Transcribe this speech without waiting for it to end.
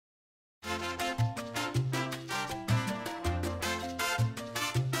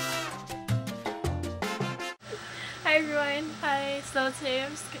Hi everyone, hi. So today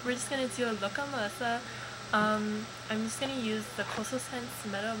we're just gonna do a look on Melissa. I'm just gonna use the Coastal Scents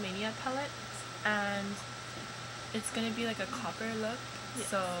Mania palette, and it's gonna be like a copper look. Yes.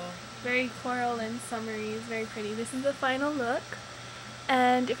 So very coral and summery. It's very pretty. This is the final look,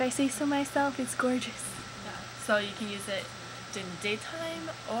 and if I say so myself, it's gorgeous. yeah, so you can use it during the daytime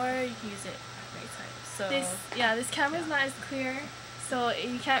or you can use it at nighttime. So this camera's not as clear, so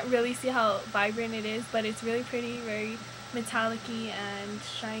you can't really see how vibrant it is, but it's really pretty, very metallic-y and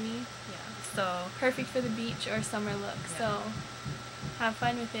shiny. Yeah. So perfect for the beach or summer look. Yeah. So have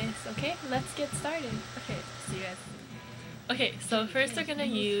fun with this. Okay, let's get started. Okay, see you guys. Okay, so first we're gonna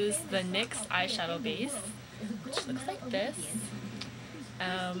use the NYX eyeshadow base, which looks like this.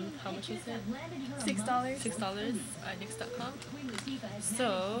 How much is it? $6. $6 at NYX.com.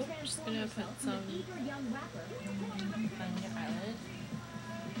 So I'm just gonna put some on your eyelid,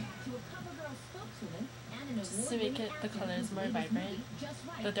 just to make it the colors more vibrant.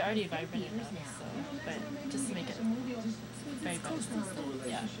 But they're already vibrant enough, so but just to make it very vibrant.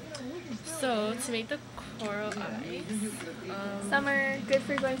 Yeah. So to make the coral eyes, summer, good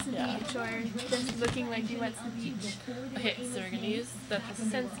for going to the yeah. beach or just looking like you went to the beach. Okay, so we're gonna use the Coastal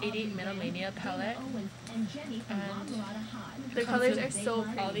Scents 88 Mania palette, and the colors are so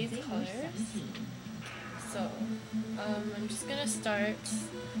pretty. All these colors. So I'm just gonna start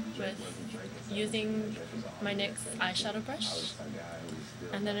with using my NYX eyeshadow brush,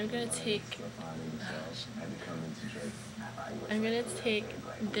 and then I'm gonna take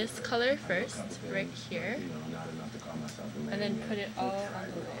this color first, right here, and then put it all on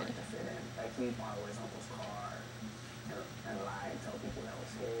the lid.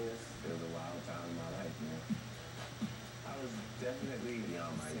 Definitely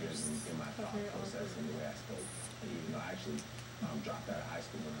beyond my years in my thought process and the way I spoke. You know, I actually dropped out of high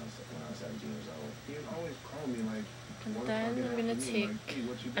school when I was 17 years old. He would always call me like. And then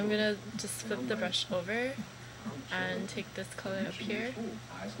I'm gonna just flip the brush over and take this color up here.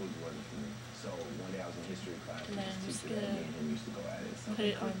 High school wasn't for me. So one day I was in history class. And then I'm just gonna put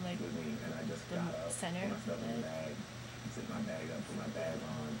it on like the center of the lid. Sit my bag up, put my bag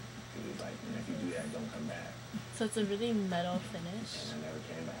on. It was like, if you do that, don't come back. So it's a really metal finish. And I never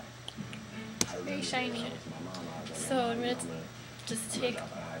came back. Very shiny. So I'm going to just take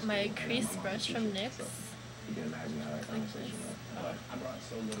my crease brush from NYX. You can imagine how that conversation went. But I brought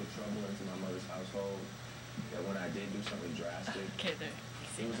so little trouble into my mother's household that when I did do something drastic, okay, there.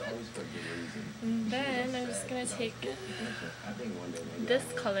 It was always for good reason. And then I'm just going to take this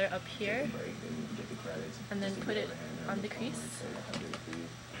color up here and then put it on the crease.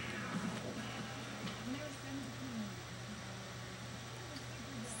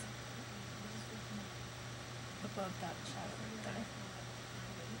 Above that shadow right there.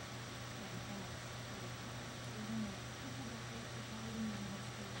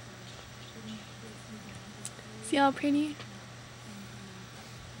 See how pretty?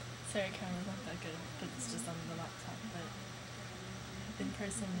 Sorry, camera's not that good, but it's just on the laptop. But in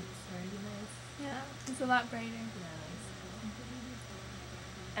person, it's very nice. Yeah, it's a lot brighter. Yeah.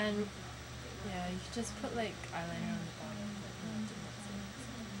 And yeah, you can just put like eyeliner on the bottom.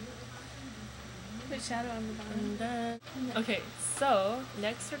 Put shadow on the bottom. And then, okay, so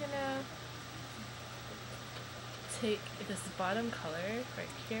next we're gonna take this bottom color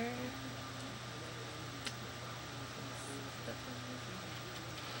right here.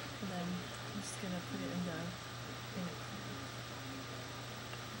 And then I'm just gonna put it in the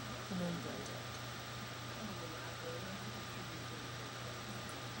and then blend it.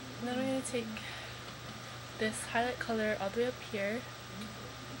 And then I'm gonna take this highlight color all the way up here,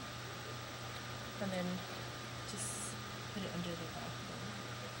 and then just put it under the backbone.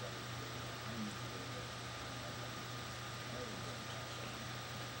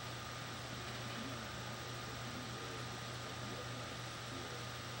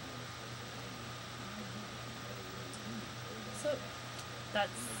 So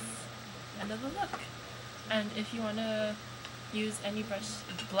that's the end of the look. And if you want to use any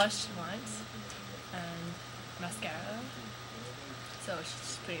blush you want, and mascara, so she's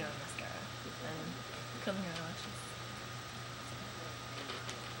just putting on mascara and curling her eyelashes.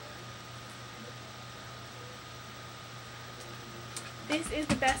 This is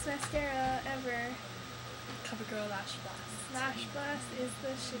the best mascara ever. CoverGirl Lash Blast. Lash Blast is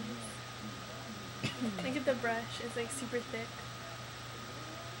the shit. Look at the brush, it's like super thick.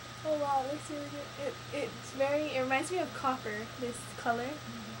 Oh wow, it looks really good. It reminds me of copper, this color.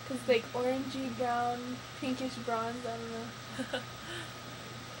 Cause like orangey brown, pinkish bronze, I don't know. Yeah.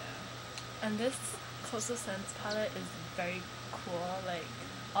 And this Coastal Scents palette is very cool. Like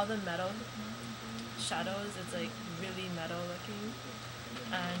all the metal shadows, it's like really metal looking.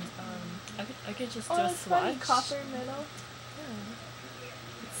 And I could just do Oh, a it's funny, swatch. copper metal.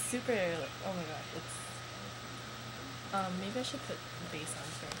 Yeah. It's super, like, oh my god, it's maybe I should put base on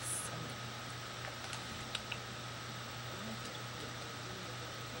first.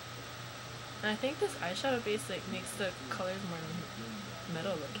 And I think this eyeshadow base like makes the colors more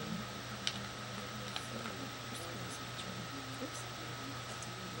metal looking. Oops.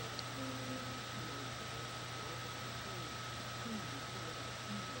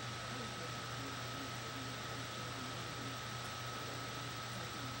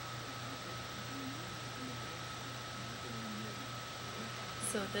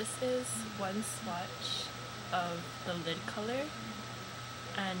 So this is one swatch of the lid color,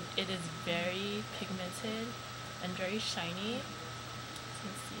 and it is very pigmented and very shiny, as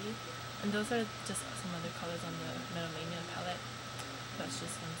you can see. And those are just some other colors on the Mania palette. That's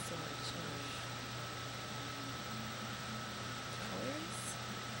just one swatch of colors.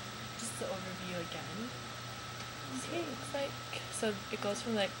 Just the overview again. Okay, looks like, so it goes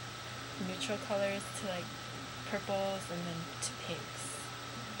from like neutral colors to like purples and then to pinks.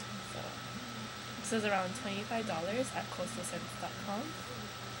 So this is around $25 at coastalscents.com.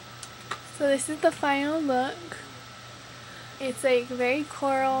 So this is the final look. It's like very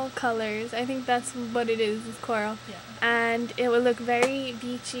coral colors. I think that's what it is coral. Yeah. And it would look very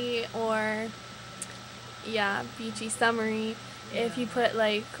beachy or, yeah, beachy, summery if you put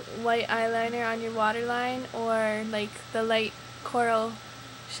like white eyeliner on your waterline or like the light coral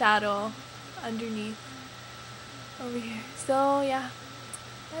shadow underneath over here. So yeah,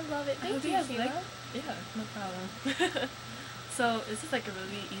 I love it. Thank you, Kayla. Yeah, no problem. So this is like a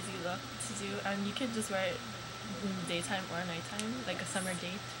really easy look to do, and you could just wear it daytime or nighttime, like a summer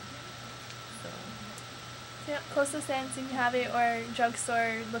date. So yeah, Coastal Scents if you have it, or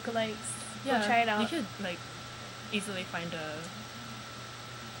drugstore lookalikes. yeah, We'll try it out. You could like easily find a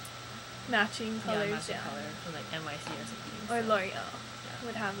matching colors, matching color from like NYC or something. Or L'Oreal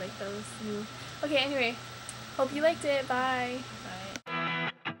would have like those new. Okay, anyway, hope you liked it. Bye. Bye.